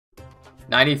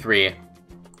93.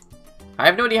 I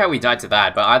have no idea how we died to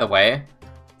that, but either way,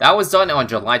 that was done on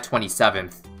July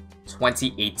 27th,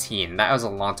 2018. That was a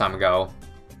long time ago.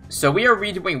 So we are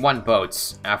redoing one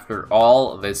boat after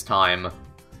all this time.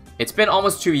 It's been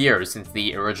almost 2 years since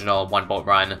the original one boat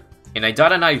run, and I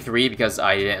died on 93 because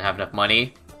I didn't have enough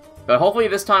money. But hopefully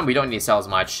this time we don't need to sell as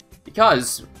much,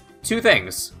 because two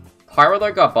things. Pyro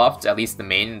Alert got buffed, at least the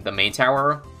main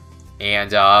tower,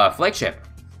 and Flagship.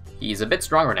 He's a bit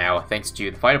stronger now, thanks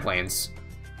to the fighter planes.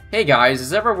 Hey guys,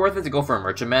 is it ever worth it to go for a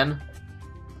merchantman?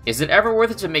 Is it ever worth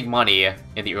it to make money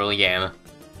in the early game?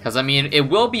 Because I mean, it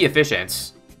will be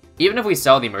efficient. Even if we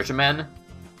sell the merchantman,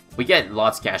 we get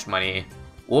lots of cash money.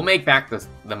 We'll make back the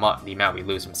amount we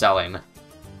lose from selling.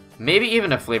 Maybe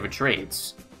even a flavored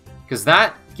trades, because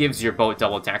that gives your boat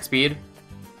double attack speed.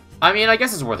 I mean, I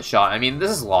guess it's worth a shot. I mean, this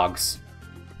is logs.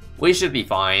 We should be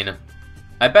fine.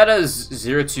 I bet a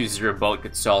 0-2-0 boat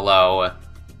could solo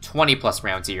 20 plus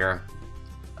rounds here.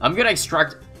 I'm gonna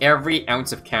extract every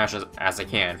ounce of cash as I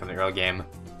can from the early game,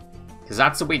 because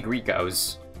that's the way greed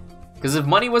goes. Because if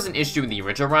money was an issue in the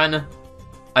original run,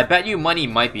 I bet you money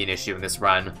might be an issue in this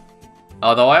run.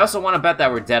 Although I also want to bet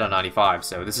that we're dead on 95,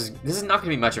 so this is not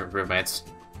going to be much of an improvement.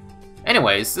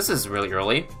 Anyways, this is really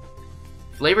early.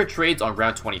 Flavor trades on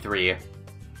round 23.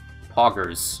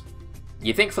 Poggers.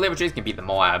 You think flavor trades can beat the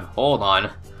Moab? Hold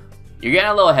on. You're getting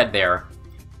a little ahead there.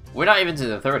 We're not even to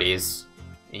the 30s,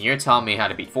 and you're telling me how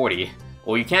to beat 40.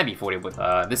 Well, you can beat 40 with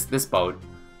this boat.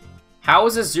 How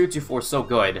is this 0-2-4 so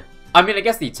good? I mean, I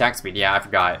guess the attack speed, yeah, I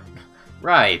forgot.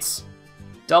 Right.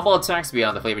 Double attack speed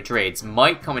on the flavor trades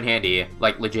might come in handy,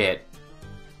 like legit.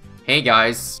 Hey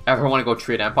guys, ever want to go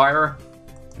trade Empire?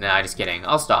 Nah, just kidding,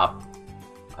 I'll stop.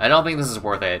 I don't think this is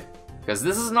worth it, because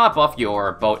this does not buff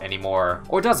your boat anymore,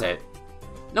 or does it?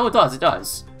 No, it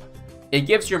does. It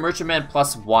gives your merchantman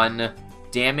 +1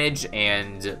 damage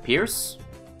and pierce?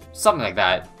 Something like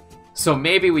that. So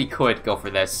maybe we could go for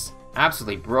this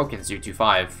absolutely broken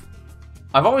 0-2-5.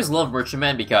 I've always loved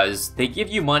merchantmen because they give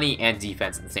you money and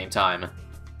defense at the same time.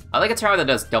 I like a tower that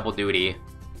does double duty.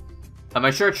 Am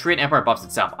I sure Trade Empire buffs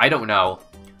itself? I don't know.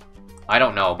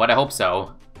 But I hope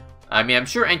so. I mean, I'm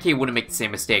sure NK wouldn't make the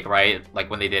same mistake, right? Like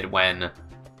when they did when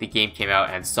the game came out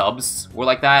and subs were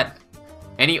like that.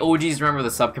 Any OGs remember the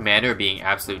sub commander being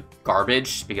absolute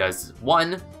garbage because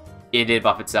 1, it did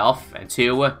buff itself, and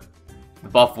 2, the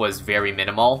buff was very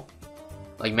minimal.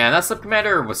 Like man, that sub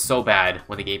commander was so bad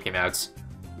when the game came out.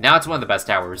 Now it's one of the best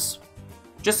towers.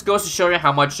 Just goes to show you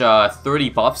how much 30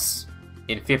 buffs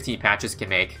in 15 patches can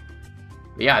make.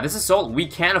 But yeah, this is so... we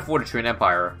can afford a Trade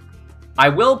Empire. I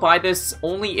will buy this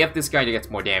only if this guy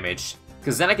gets more damage.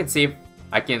 Because then I can save...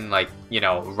 I can, like, you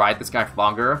know, ride this guy for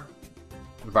longer.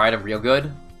 Ride him real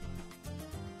good.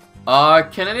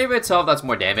 Can anybody tell if that's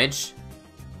more damage?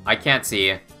 I can't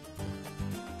see.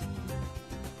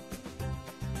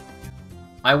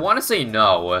 I want to say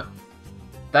no.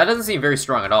 That doesn't seem very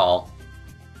strong at all.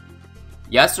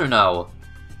 Yes or no?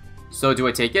 So do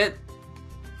I take it?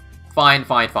 Fine.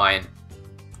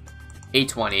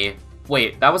 820.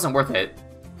 Wait, that wasn't worth it.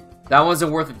 That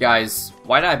wasn't worth it, guys.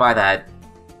 Why did I buy that?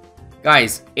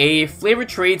 Guys, a Flavor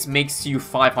Trades makes you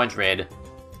 500.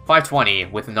 520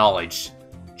 with knowledge.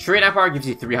 Trade Empire gives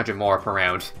you 300 more per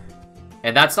round.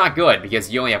 And that's not good because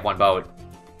you only have one boat.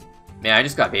 Man, I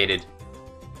just got baited.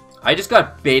 I just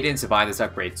got baited into buying this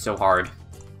upgrade so hard.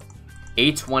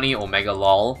 820 Omega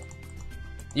lol.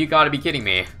 You gotta be kidding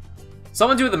me.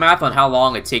 Someone do the math on how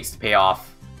long it takes to pay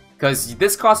off. Because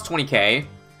this costs 20k.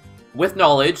 With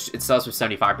knowledge, it sells for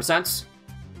 75%.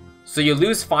 So you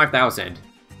lose 5,000.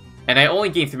 And I only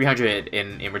gain 300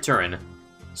 in return.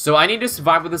 So I need to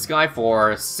survive with this guy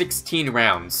for 16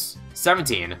 rounds.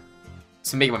 17.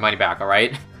 To make my money back,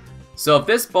 alright? So if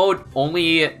this boat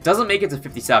only doesn't make it to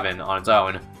 57 on its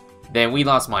own, then we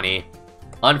lost money.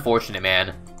 Unfortunate,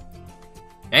 man.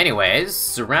 Anyways,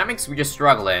 ceramics, we're just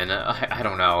struggling. I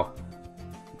don't know.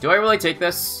 Do I really take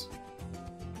this?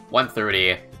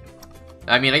 130.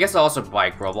 I mean, I guess I'll also buy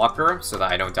a Grow Blocker so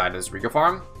that I don't die to this Riga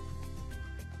farm.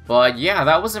 But yeah,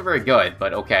 that wasn't very good,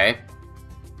 but okay.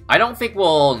 I don't think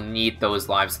we'll need those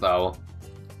lives, though.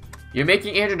 You're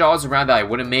making $800 around that I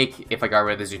wouldn't make if I got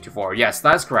rid of the 0-2-4. Yes,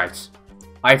 that is correct.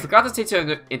 I forgot to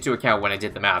take into account when I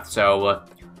did the math, so...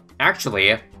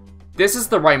 actually, this is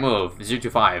the right move,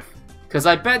 0-2-5. Because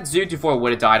I bet 0-2-4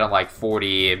 would have died on like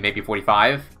 40, maybe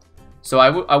 45. So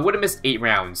I would have missed 8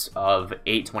 rounds of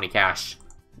 820 cash.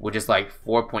 Which is like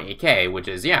 4.8k, which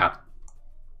is, yeah.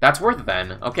 That's worth it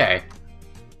then. Okay.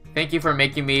 Thank you for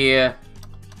making me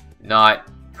not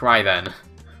cry then.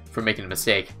 For making a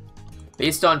mistake.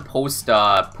 Based on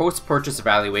post-purchase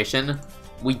evaluation,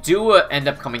 we do end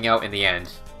up coming out in the end.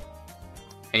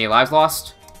 Any lives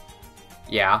lost?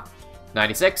 Yeah.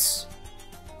 96.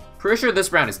 Pretty sure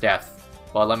this round is death.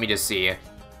 Well, let me just see.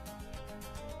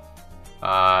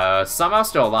 Somehow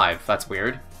still alive. That's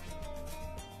weird.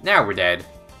 Now we're dead.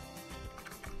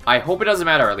 I hope it doesn't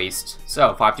matter at least.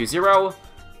 So, 520,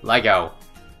 Lego.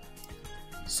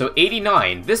 So,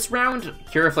 89. This round,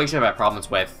 Cure Flagship had problems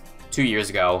with 2 years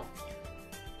ago.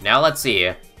 Now let's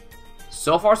see.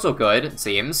 So far so good, it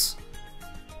seems.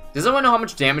 Does anyone know how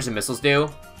much damage the missiles do?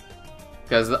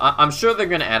 Because I'm sure they're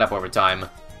going to add up over time.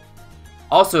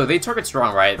 Also, they target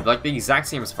strong, right? Like the exact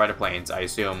same as fighter planes, I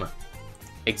assume.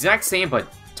 Exact same, but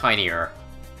tinier.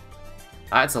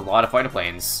 That's a lot of fighter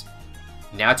planes.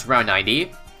 Now it's around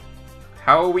 90.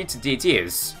 How are we to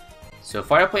DTs? So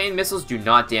fighter plane missiles do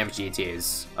not damage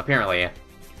DTs, apparently.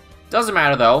 Doesn't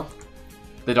matter though.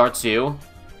 The darts do.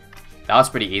 That was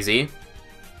pretty easy.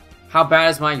 How bad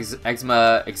is my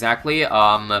eczema exactly?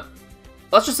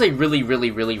 Let's just say really,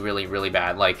 really, really, really, really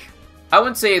bad. Like, I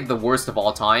wouldn't say the worst of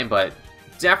all time, but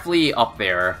definitely up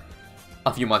there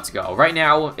a few months ago. Right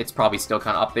now, it's probably still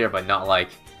kind of up there, but not like...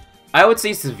 I would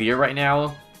say severe right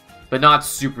now, but not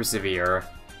super severe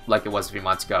like it was a few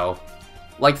months ago.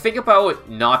 Like, think about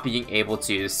not being able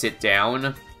to sit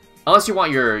down, unless you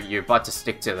want your butt to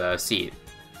stick to the seat.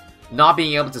 Not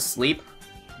being able to sleep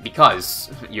because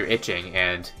you're itching,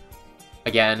 and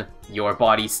again, your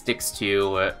body sticks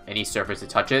to any surface it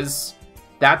touches.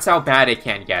 That's how bad it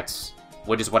can get,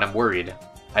 which is what I'm worried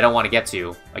I don't want to get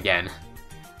to, again.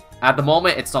 At the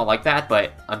moment, it's not like that,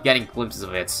 but I'm getting glimpses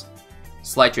of it.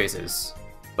 Slight traces.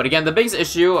 But again, the biggest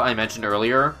issue I mentioned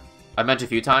earlier, I mentioned a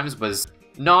few times, was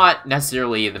not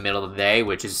necessarily the middle of the day,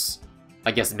 which is,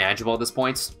 I guess, manageable at this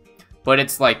point. But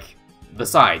it's like, the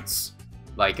sides.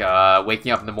 Like,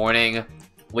 waking up in the morning,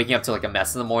 waking up to like a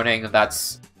mess in the morning,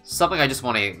 that's something I just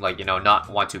want to, like, you know, not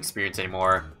want to experience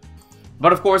anymore.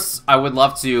 But of course, I would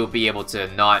love to be able to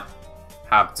not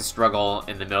have to struggle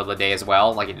in the middle of the day as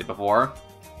well, like I did before.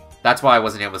 That's why I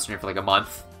wasn't able to stream for like a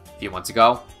few months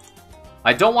ago.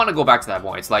 I don't want to go back to that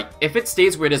point. It's like, if it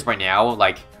stays where it is right now,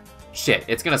 like, shit,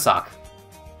 it's gonna suck.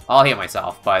 I'll hate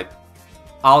myself, but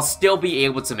I'll still be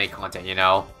able to make content, you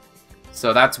know?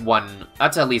 So that's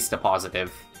at least a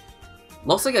positive.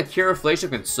 Looks like a Cure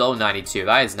Flagship can solo 92.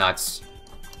 That is nuts.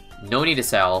 No need to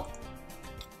sell.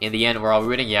 In the end, we're all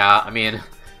rooting. Yeah, I mean,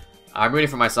 I'm rooting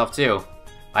for myself too.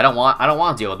 I don't want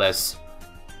to deal with this.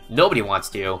 Nobody wants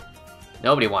to.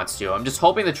 Nobody wants to. I'm just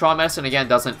hoping the trauma medicine again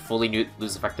doesn't fully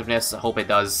lose effectiveness. I hope it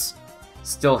does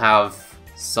still have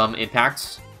some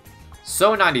impact.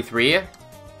 So 93.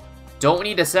 Don't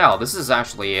need to sell. This is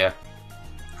actually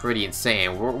pretty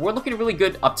insane. We're looking really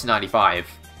good up to 95.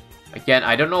 Again,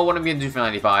 I don't know what I'm going to do for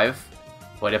 95.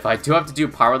 But if I do have to do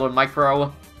Power Load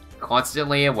Micro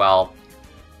constantly, well,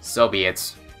 so be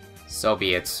it. So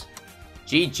be it.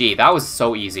 GG, that was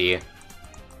so easy.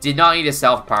 Did not need to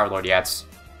sell for Power Lord yet.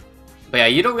 But yeah,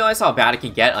 you don't realize how bad it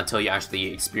can get until you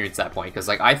actually experience that point. Because,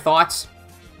 like, I thought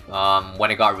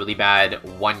when it got really bad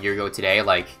 1 year ago today,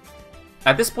 like,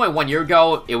 at this point 1 year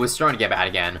ago, it was starting to get bad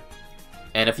again.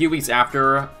 And a few weeks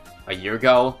after, a year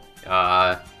ago,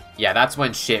 yeah, that's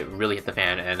when shit really hit the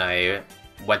fan. And I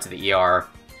went to the ER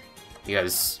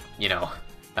because, you know,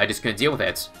 I just couldn't deal with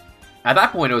it. At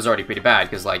that point, it was already pretty bad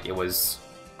because, like, it was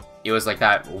like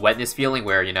that wetness feeling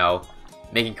where, you know,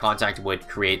 making contact would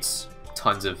create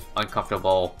tons of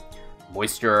uncomfortable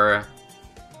moisture,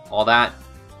 all that.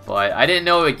 But I didn't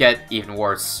know it would get even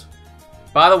worse.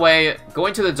 By the way,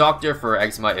 going to the doctor for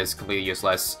eczema is completely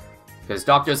useless, because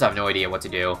doctors have no idea what to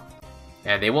do,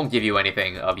 and they won't give you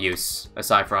anything of use,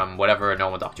 aside from whatever a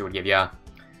normal doctor would give you.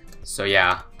 So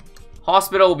yeah,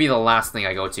 hospital will be the last thing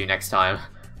I go to next time.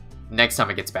 Next time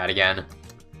it gets bad again.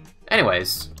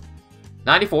 Anyways,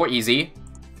 94, easy.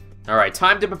 Alright,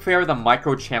 time to prepare the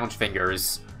micro challenge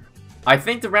fingers. I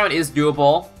think the round is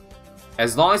doable,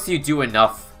 as long as you do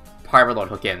enough Pyro Load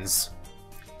hook-ins.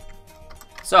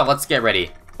 So, let's get ready.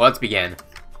 Let's begin.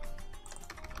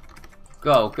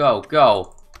 Go, go,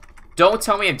 go. Don't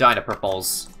tell me I'm dying to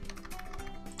purples.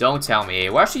 Don't tell me.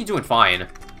 We're actually doing fine.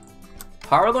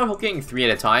 Power Load hooking 3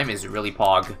 at a time is really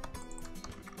pog.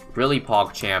 Really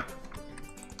pog, champ.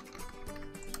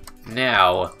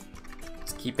 Now,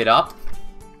 let's keep it up.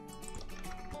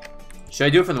 Should I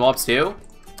do it for the mobs too?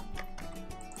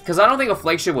 Because I don't think a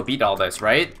Flagship would beat all this,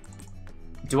 right?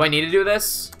 Do I need to do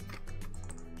this?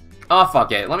 Oh,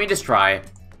 fuck it. Let me just try.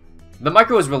 The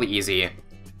micro is really easy.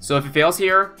 So if it fails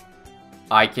here,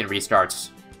 I can restart.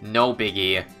 No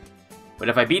biggie. But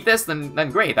if I beat this, then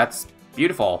great. That's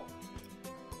beautiful.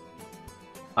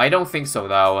 I don't think so,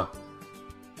 though.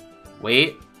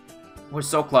 Wait. We're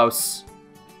so close.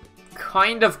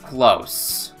 Kind of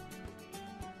close.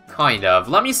 Kind of.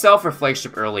 Let me sell for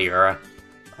Flagship earlier.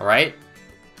 Alright?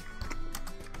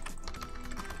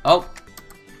 Oh.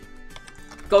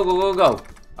 Go, go, go, go.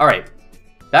 Alright.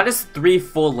 That is 3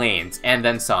 full lanes, and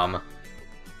then some.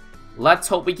 Let's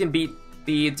hope we can beat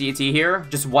the DT here.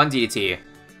 Just 1 DT.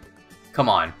 Come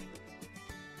on.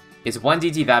 Is 1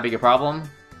 DT that big a problem?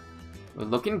 We're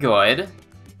looking good.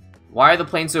 Why are the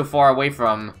planes so far away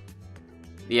from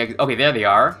the... Okay, there they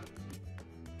are.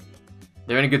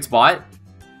 They're in a good spot.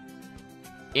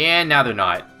 And now they're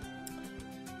not.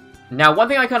 Now, one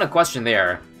thing I kind of question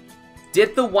there.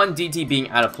 Did the 1 DT being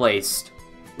out of place,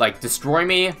 like, destroy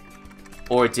me?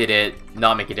 Or did it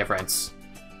not make a difference?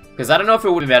 Because I don't know if it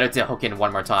would be better to hook in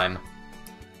 1 more time.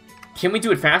 Can we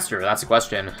do it faster? That's the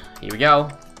question. Here we go.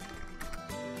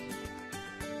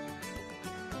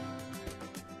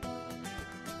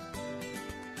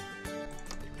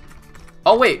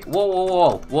 Oh wait, whoa, whoa,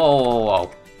 whoa, whoa, whoa,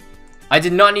 whoa. I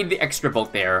did not need the extra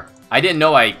boat there. I didn't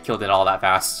know I killed it all that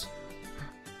fast.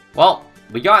 Well,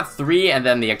 we got 3 and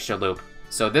then the extra loop.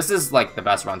 So this is like the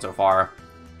best run so far.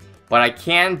 But I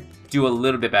can do a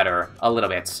little bit better. A little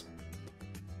bit.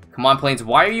 Come on, planes,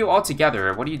 why are you all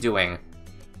together? What are you doing?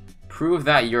 Prove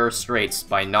that you're straight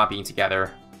by not being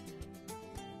together.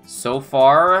 So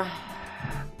far,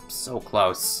 so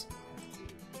close.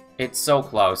 It's so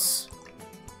close.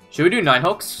 Should we do 9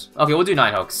 hooks? Okay, we'll do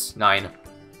 9 hooks. 9.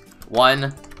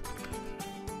 1.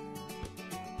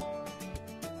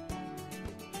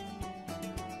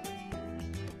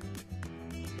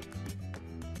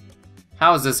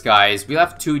 How's this, guys? We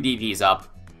left 2 DDs up.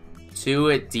 2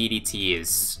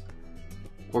 DDTs.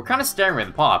 We're kind of staring at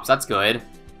the pops. That's good.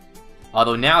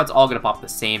 Although now it's all gonna pop at the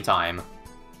same time.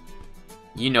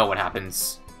 You know what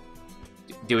happens.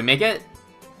 Do we make it?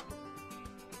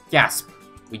 Gasp.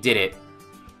 We did it.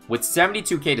 With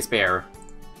 72k to spare.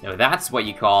 Now that's what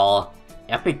you call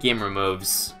epic gamer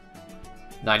moves.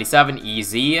 97,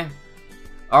 easy.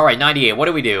 Alright, 98, what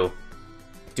do we do?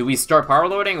 Do we start power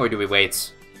loading or do we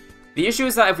wait? The issue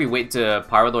is that if we wait to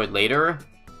power load later,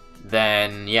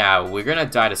 then yeah, we're gonna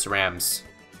die to SRAMs.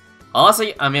 Unless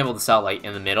I'm able to sell like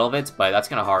in the middle of it, but that's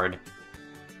kinda hard.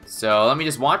 So let me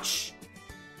just watch.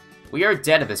 We are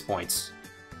dead at this point.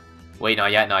 Wait,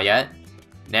 not yet, not yet.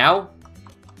 Now?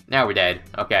 Now we're dead.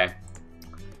 Okay.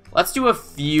 Let's do a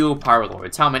few power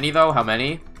lords. How many though? How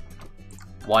many?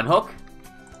 1 hook.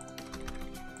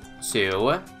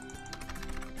 2.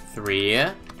 3.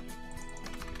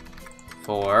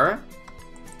 4.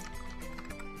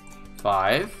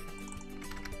 5.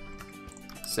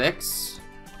 6.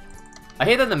 I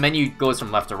hate that the menu goes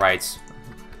from left to right.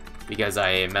 Because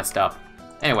I messed up.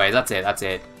 Anyway, that's it, that's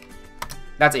it.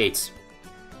 That's 8.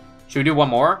 Should we do 1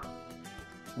 more?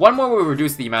 1 more will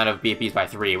reduce the amount of BFBs by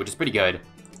 3, which is pretty good.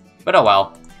 But oh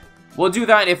well. We'll do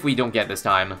that if we don't get this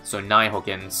time. So 9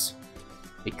 hook-ins.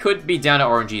 It could be down to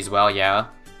RNG as well, yeah.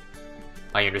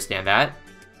 I understand that.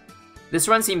 This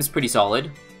run seems pretty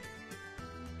solid.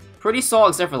 Pretty solid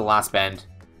except for the last bend.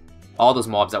 All those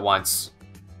mobs at once.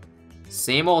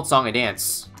 Same old song and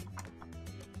dance.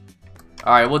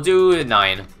 Alright, we'll do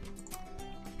 9.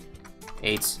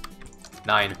 8.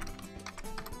 9.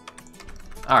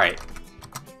 Alright.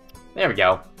 There we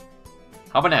go.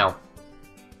 How about now?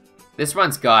 This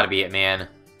run's gotta be it, man.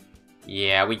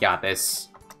 Yeah, we got this.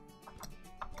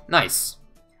 Nice.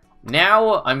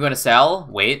 Now, I'm gonna sell.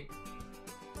 Wait.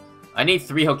 I need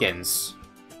 3 hook-ins.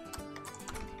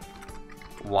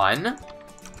 1.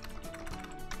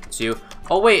 2.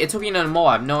 Oh, wait, it took me into the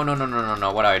mob. No, no, no, no, no,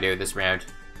 no. What do I do this round?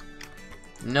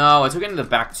 No, it took it into the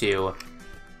back 2.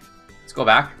 Let's go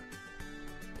back.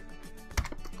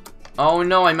 Oh,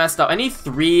 no, I messed up. I need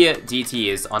 3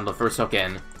 DTs on the first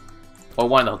hook-in. Or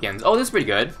 1 of the hook-ins. Oh, this is pretty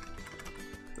good.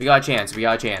 We got a chance. We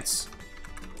got a chance.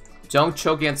 Don't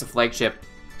choke against the flagship.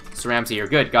 SRAMs here.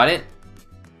 Good, got it.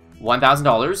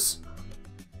 $1,000.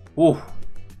 Ooh.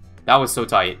 That was so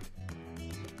tight.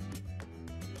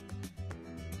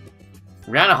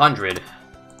 Round 100.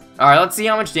 Alright, let's see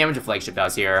how much damage a flagship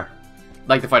does here.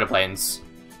 Like the fighter planes.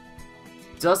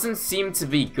 Doesn't seem to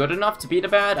be good enough to beat a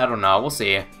bad. I don't know. We'll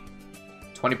see.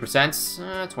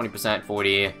 20%? 20%,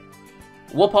 40.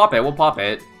 We'll pop it. We'll pop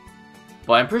it.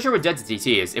 But I'm pretty sure we're dead to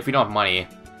DTs if we don't have money.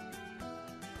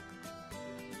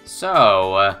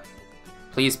 So,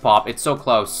 please pop. It's so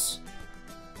close.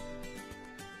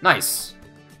 Nice.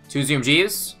 2 Zoom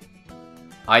Gs.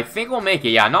 I think we'll make it.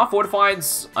 Yeah, not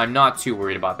fortifieds. I'm not too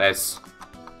worried about this.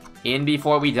 In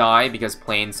before we die because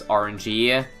planes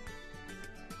RNG.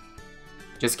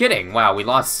 Just kidding. Wow, we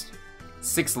lost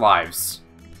 6 lives.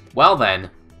 Well then,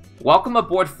 welcome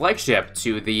aboard Flagship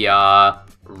to the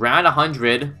round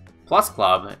 100 plus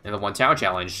club in the 1 tower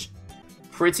challenge.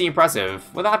 pretty impressive.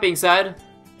 With that being said,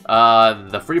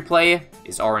 the free play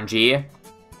is RNG.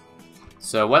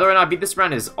 So whether or not I beat this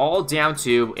round is all down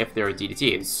to if there are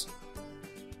DDTs.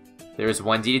 There's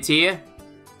 1 DDT.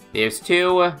 There's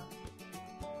 2.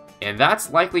 And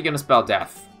that's likely gonna spell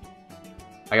death.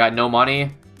 I got no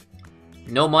money.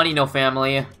 No money, no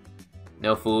family.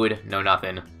 No food, no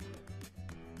nothing.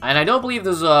 And I don't believe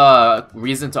there's a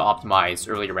reason to optimize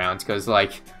early rounds, because,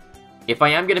 like, if I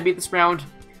am gonna beat this round,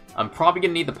 I'm probably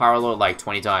gonna need the power load like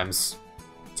 20 times.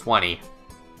 20.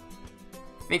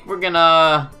 I think we're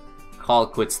gonna call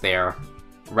it quits there.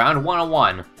 Round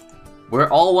 101,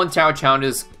 where all 1 tower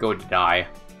challenges go to die.